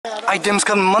items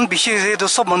kan man bishi se to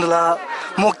sob mandala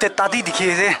mukte tadi dikhe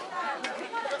se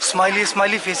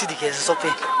smiley face dikhe se sob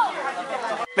pe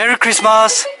Merry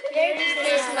Christmas.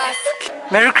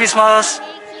 Merry Christmas.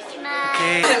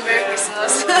 Okay. Merry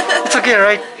Christmas. It's okay,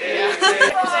 right?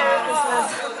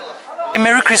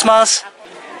 Merry Christmas.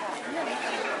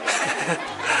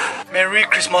 Merry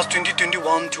Christmas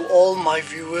 2021 to all my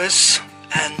viewers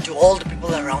and to all the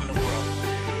people around the world.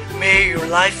 May your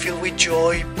life fill with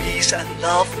joy, peace and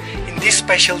love in this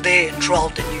special day and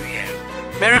throughout the new year.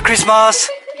 Merry Christmas!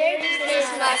 Merry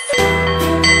Christmas.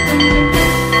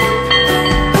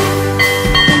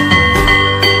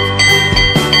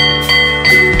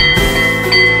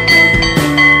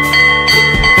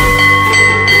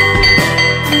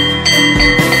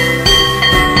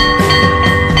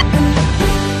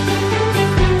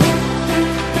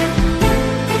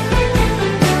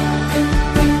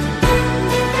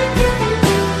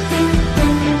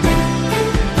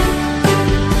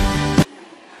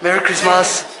 Merry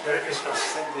Christmas! Merry Christmas.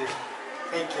 Thank you.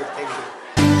 Thank you. Thank you.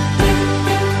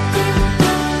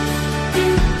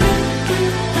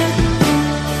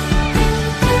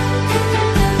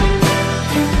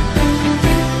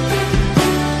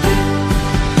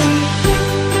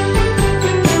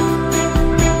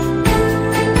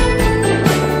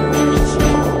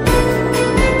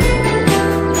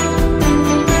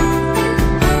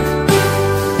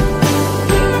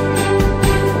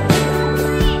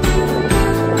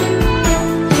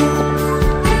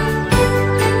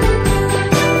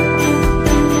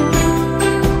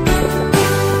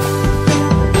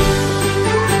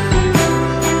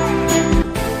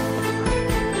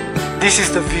 This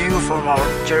is the view from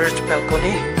our church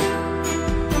balcony.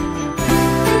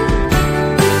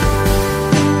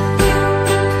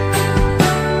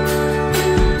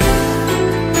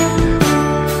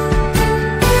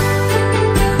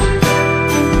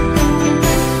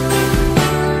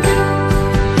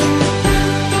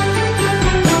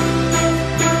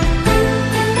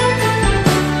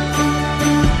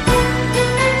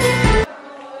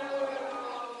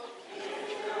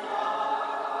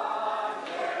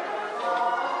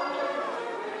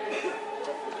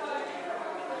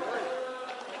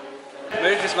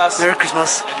 Merry Christmas. Merry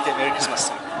Christmas! Okay, Merry Christmas.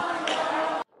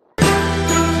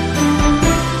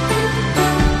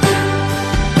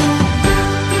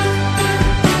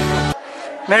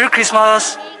 Merry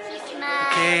Christmas!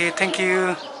 Okay, thank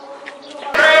you.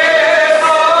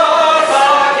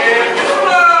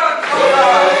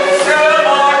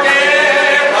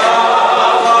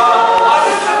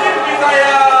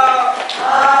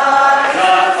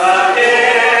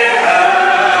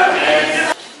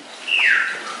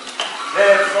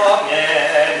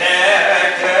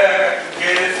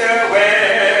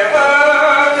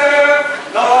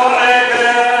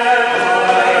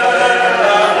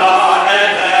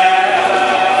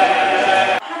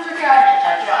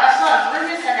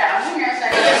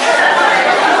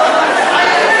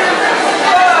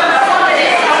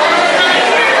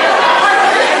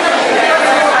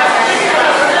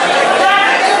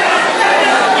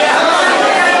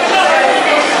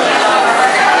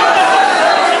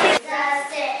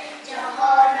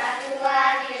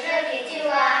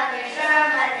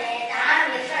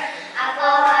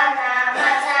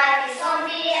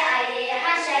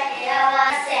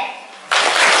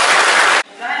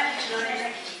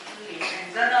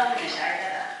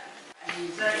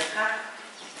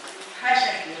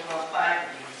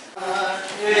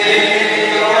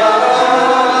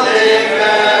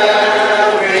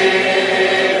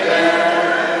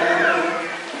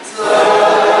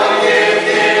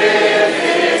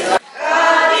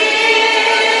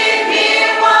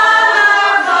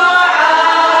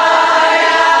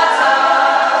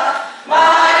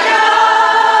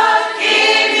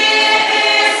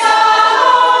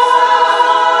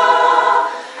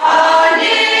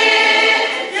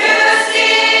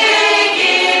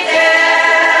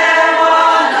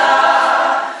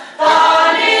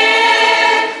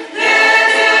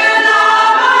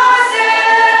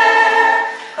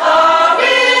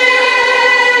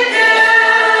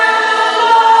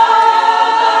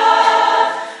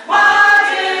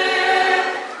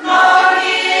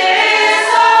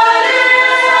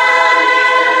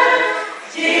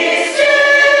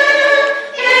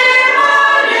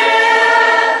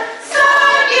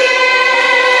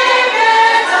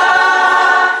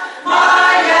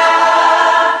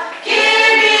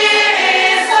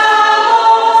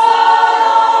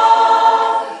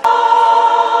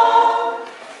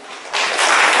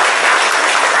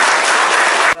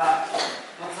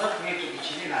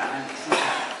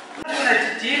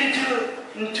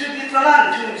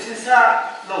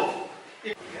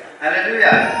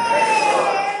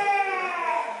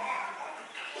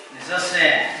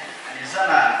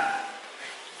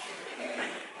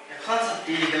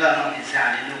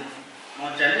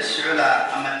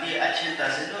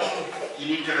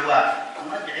 ini kedua,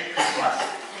 MerryChristmas.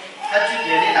 Haji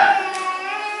gelina,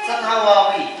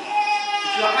 sathawawi,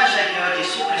 jualan saya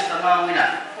Yesus Kristus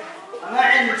mawina.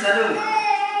 Angain zalu,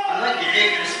 angai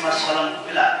MerryChristmas salam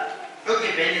bila,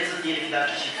 oke beli sendiri kita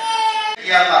kisah.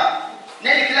 Iya pak,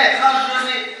 neri kelai kalau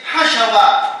ni hasyawa,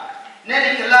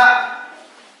 neri kelai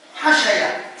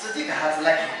hasyaya, sedikit hal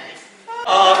lagi.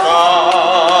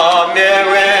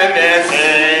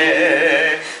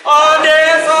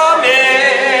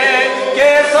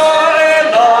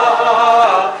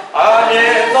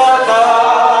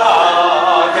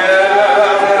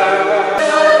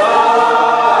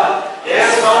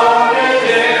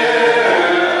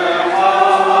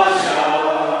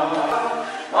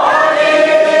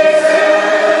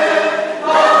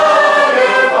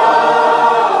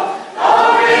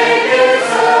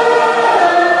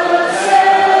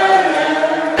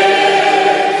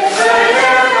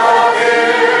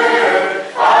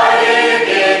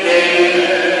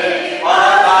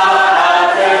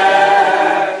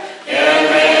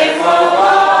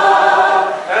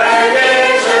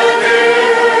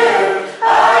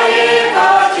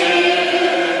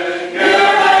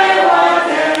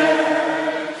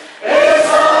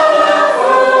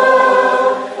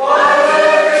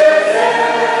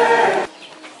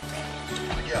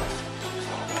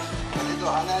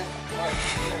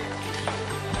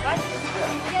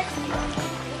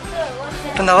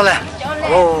 Kenapa lah?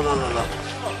 Oh, no.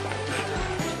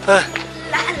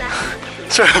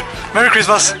 Sure. Merry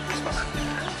Christmas.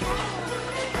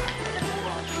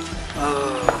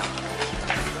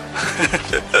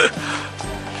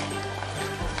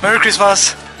 Merry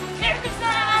Christmas.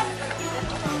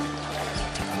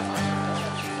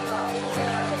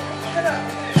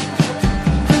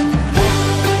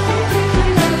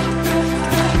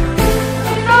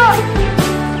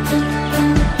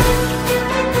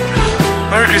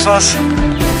 Merry Christmas.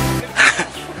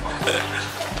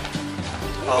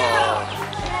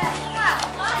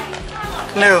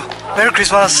 No, Merry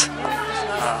Christmas.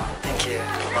 Thank you.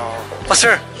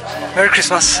 Pastor, Merry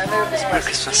Christmas. Merry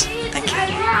Christmas. Thank you.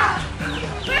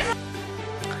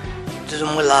 Itu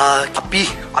mula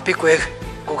api kue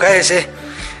se.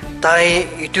 Tai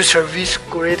itu service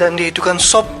kure dan di itu kan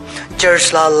sop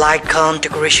church la light kan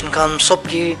decoration kan sop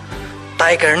ki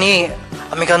tai karni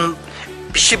ami kan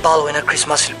bishi bal wena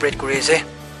Christmas celebrate kure se.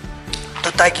 To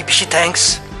tai ki bishi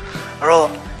thanks. Aro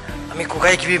ami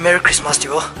kukai ki Merry Christmas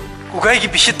dibo. Kukai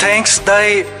ki bishi thanks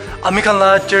dai ami kan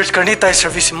la church karni tai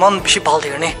service man bishi bal de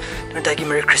karni. Tai ki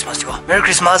Merry Christmas dibo. Merry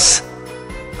Christmas.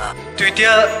 To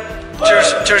itia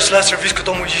church la service ko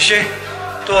to mujishe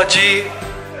to aji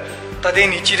tade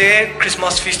nichi re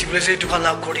Christmas festival se dukan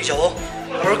la kori jao.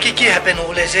 Aro ki happen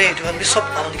hole se dukan bi sop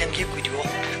aun kan ki kuidibo.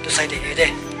 To side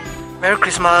de. Merry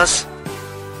Christmas.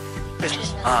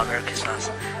 Merry Christmas.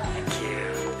 Thank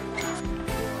you.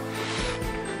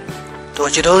 To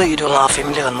jiro itu la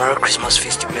family kan Merry Christmas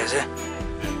festival se.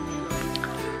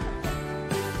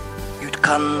 You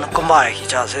kan kombai ki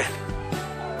ja se.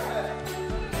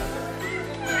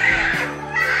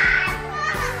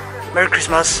 Merry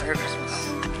Christmas. Merry Christmas.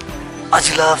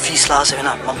 Ajila feast la se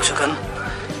na mangsu kan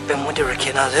pemode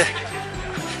rakhena se.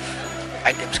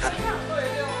 Items kan.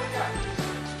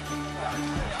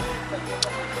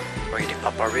 Ready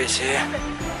papa race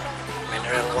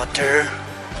mineral water.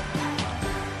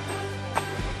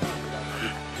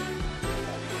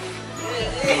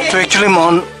 So actually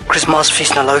mon Christmas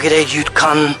feast na lagi de youth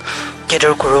kan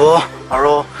gather kuro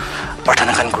aro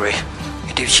partana kan kure.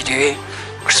 Itu chide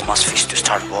Christmas feast to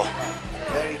start bo.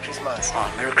 Merry Christmas.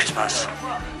 Merry Christmas.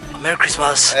 Merry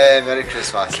Christmas. Merry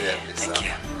Christmas. Okay, Yeah, please. thank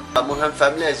you. Muhan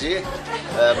family aji,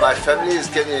 my family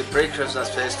is giving a pre-Christmas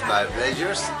feast to my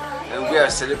villagers, and we are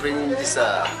celebrating this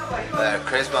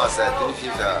Christmas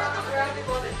 25th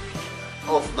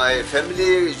of my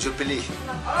family jubilee,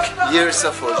 years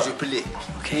of jubilee.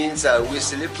 Means we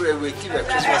celebrate, we give a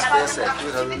Christmas feast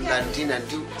 2019 and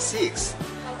 26,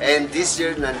 and this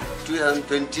year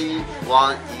 2021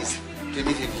 is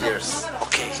 25 years.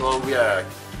 Okay. So we are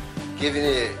giving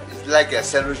it like a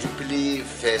silver jubilee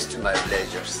feast to my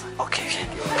villagers. Okay.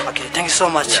 Okay. Thank you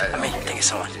so much. Yeah, I mean, okay. thank you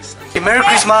so much. Okay, Merry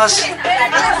Christmas.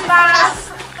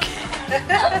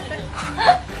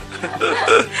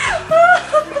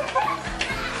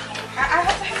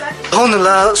 Ehunnu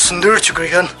la sundur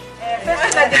chukri kan.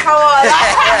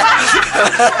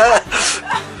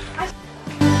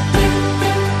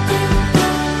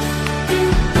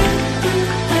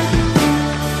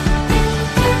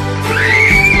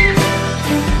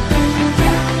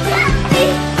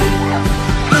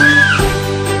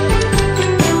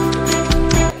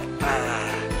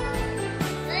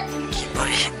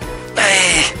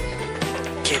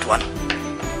 Kid one.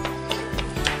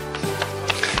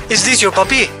 Is this your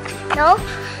puppy? No.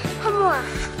 Come on.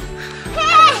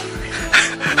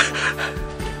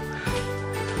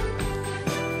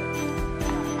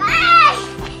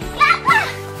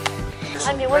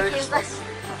 I mean, what is this?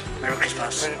 Merry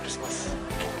Christmas. Merry Christmas.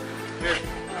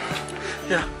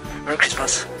 Yeah. Merry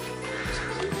Christmas.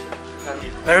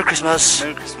 Merry Christmas.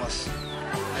 Merry Christmas.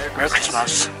 Merry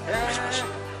Christmas.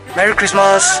 Merry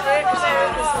Christmas.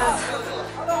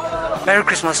 Merry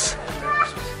Christmas.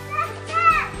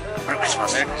 Merry Christmas. Merry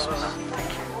Christmas.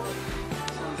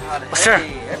 Sir,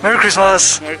 Merry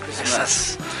Christmas. Merry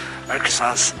Christmas. Merry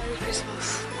Christmas.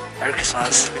 Merry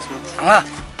Christmas. Come on.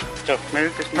 Merry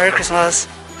Christmas.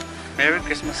 Merry Christmas. Merry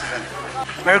Christmas.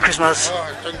 Merry Christmas.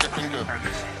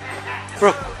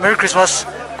 Bro, Merry Christmas.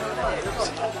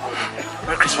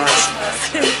 Merry Christmas.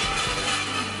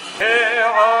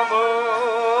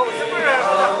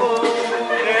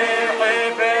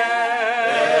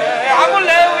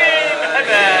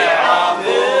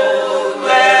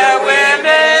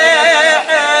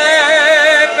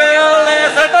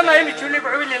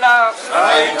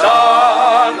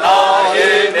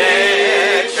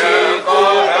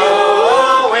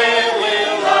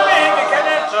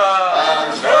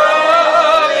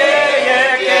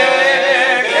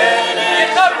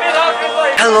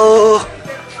 Hello.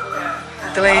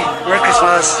 Tell me, Merry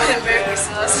Christmas. Merry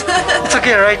Christmas. It's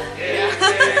okay, right?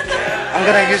 I'm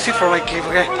gonna use it for my gift,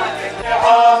 okay?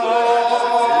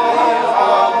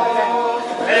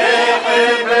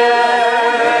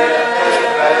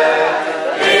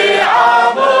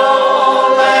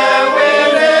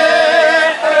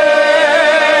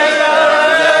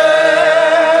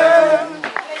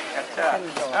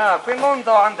 في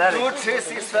الموضوع عند هذه.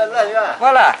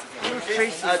 Voilà.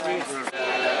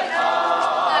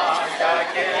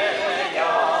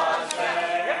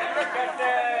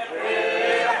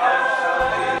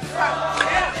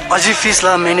 अझै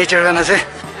फिसला manager गर्न चाहिँ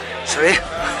सबै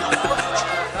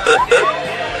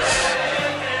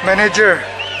manager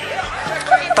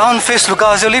town face लुका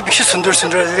अझै अलिक बेसी सुन्दर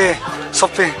सुन्दर अझै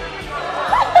सबै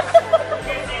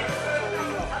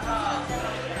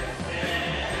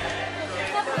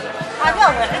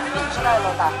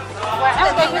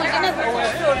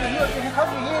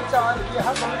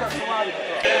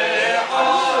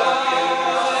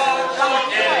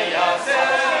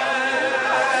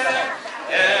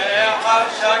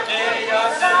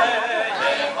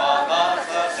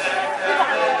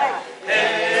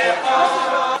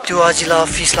त्यो अजिला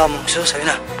फिसला मुग्छु छैन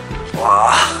वा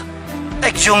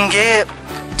एकजुङ्गे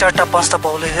चारटा पाँचटा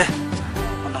Paule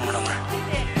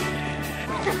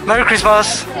Merry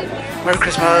Christmas. Merry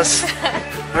Christmas.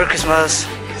 Merry Christmas.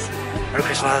 Merry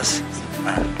Christmas.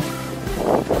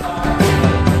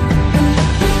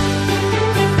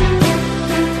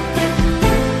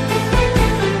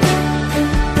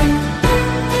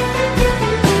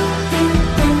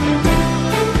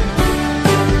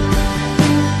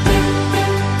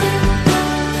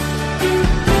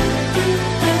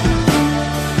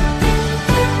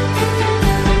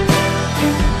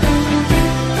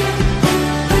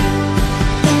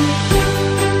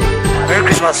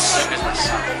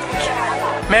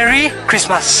 Merry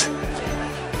Christmas.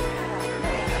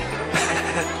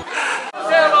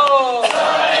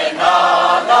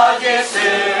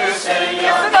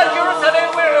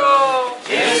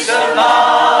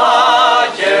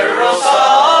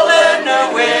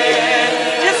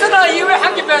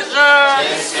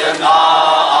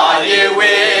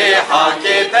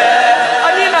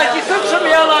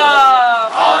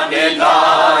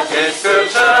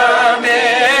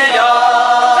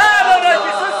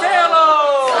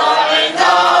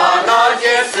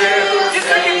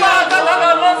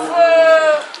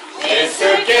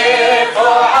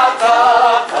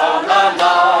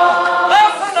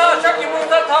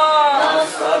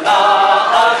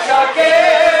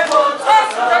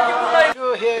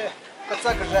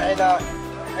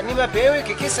 أني بيوي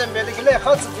كيسم بالك لا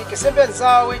خاص في كسبن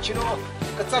زاوي شنو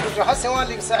كتصرف حسن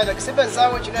اللي ساعدك كسبن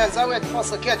زاوي شنو زاوية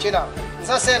تفصل كيا شنو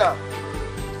زاسينا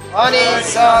أني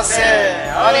زاسي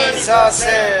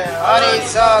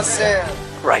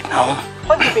Right now,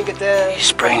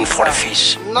 he's praying for the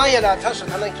fish. نايلا تهشر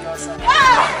هناك يوصل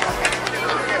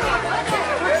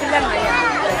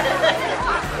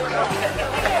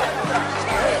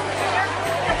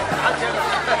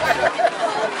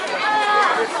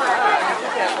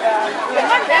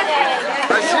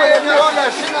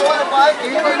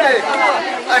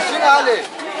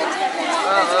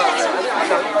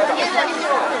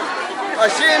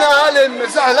أشينا علم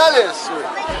سهل عليس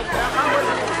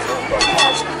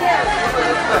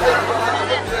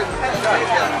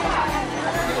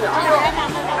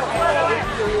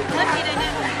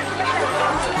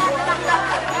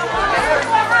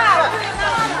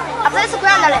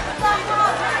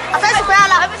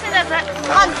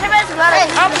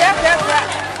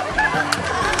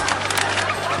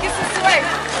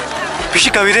Bishi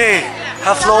kavire.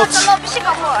 Half loads.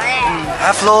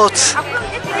 Half loads.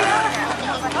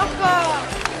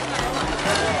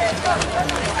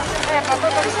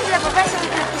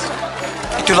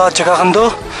 Itulah jaga kan tu,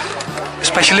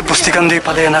 especially pustikan di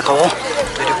pada anak kau,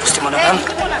 jadi pusti mana kan?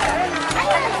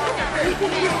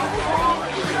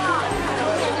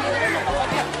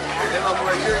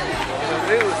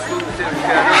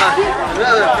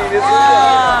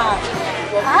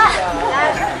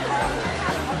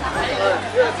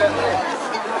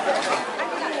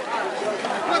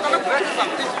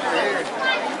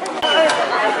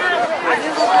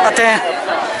 Ate,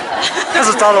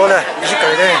 kamu tahu lah, bishi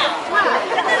kavire.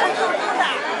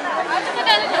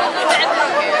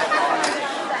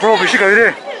 Bro, bishi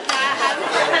kavire.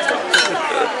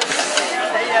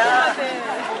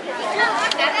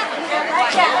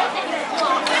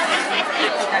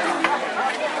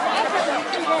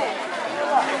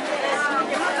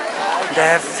 They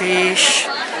have fish,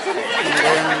 and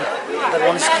then that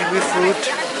one is kiwi fruit,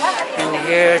 and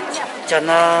here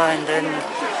chana, and then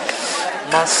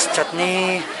mas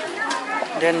chutney.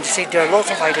 Then see there are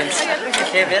lots of items.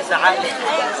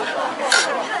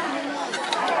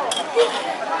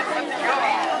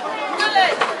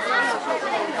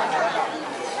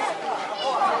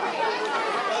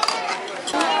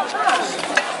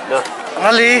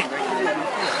 Ali,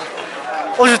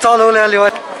 oh you tahu lah Ali,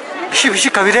 bishi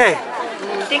kavire.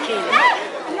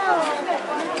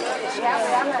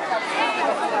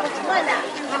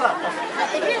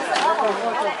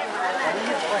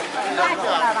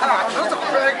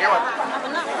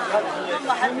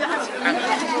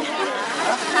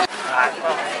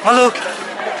 Hello.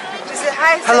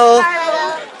 Hello.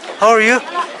 How are you?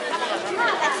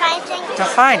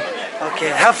 You're fine.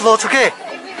 Okay. Have lots, okay?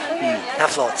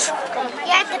 Have lots.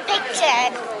 You have the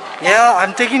picture. Yeah,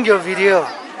 I'm taking your video.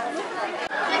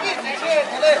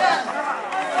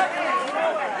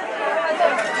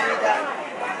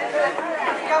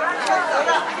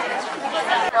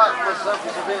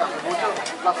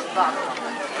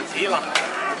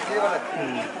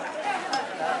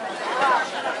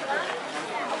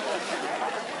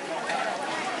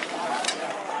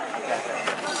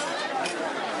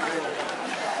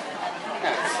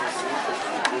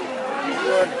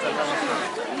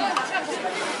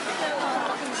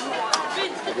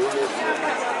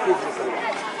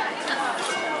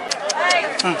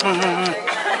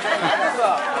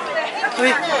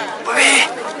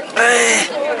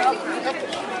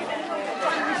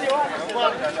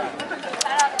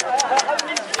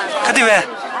 Kati be,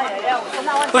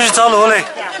 ushi zalo le.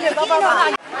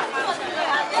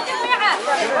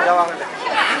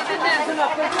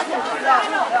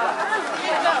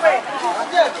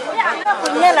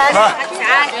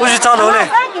 Ushi zalo le.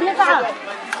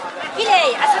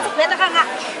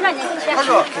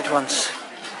 Good ones.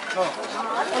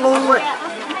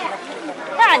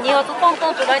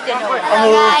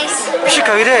 Bishi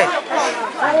kavire.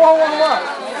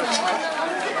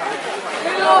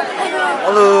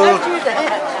 Hello.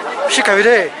 Bishi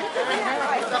kavire.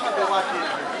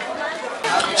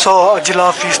 So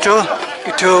ajila feast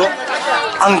itu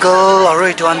uncle or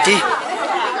itu auntie.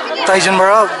 Taijan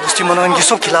mara gusti monan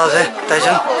gisok khila je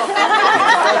Taijan.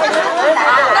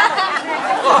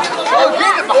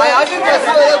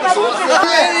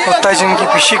 Taijan ki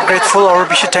bishi grateful or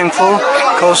bishi thankful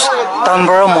because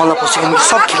tanbara mola posikan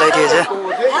gisok khilai diye je.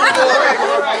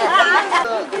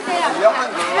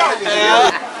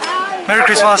 Merry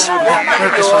Christmas.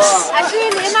 Merry Christmas.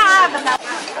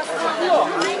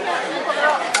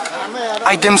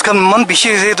 Items kan man bishi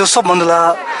je to sob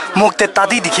mandala mokte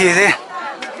tadi dikhe je.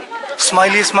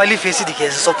 Smiley face dikhe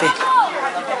je sob pe.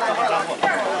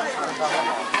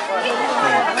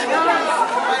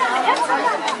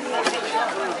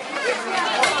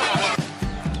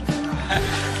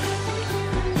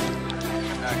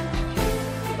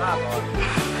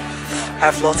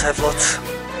 Have lots.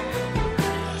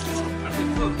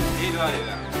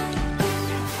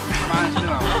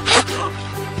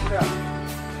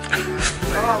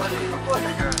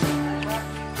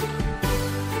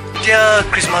 Dear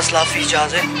Christmas la fi ja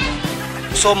je.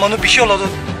 So manu bisho la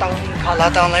tang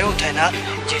khala tang la yo thaina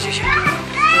je.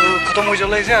 Khatam ho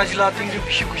jala je ajila ting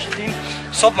bishi kushi ting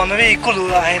sob manu be ikulu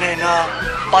aina na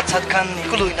pachat khan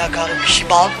ikulu ina ka bishi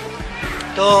bal.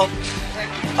 To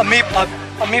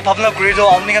ami bhavna grido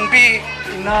amni kan bi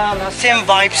ina la same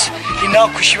vibes ina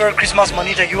khushibar Christmas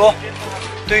mani thakibo.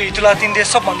 To itula tin de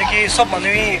sob manu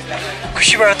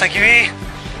khushibar thakibi.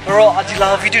 Ro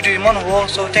ajila video to mon ho.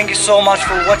 So thank you so much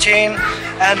for watching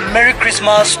and Merry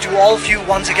Christmas to all of you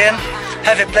once again.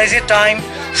 Have a pleasant time.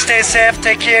 Stay safe,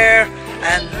 take care,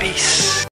 and peace.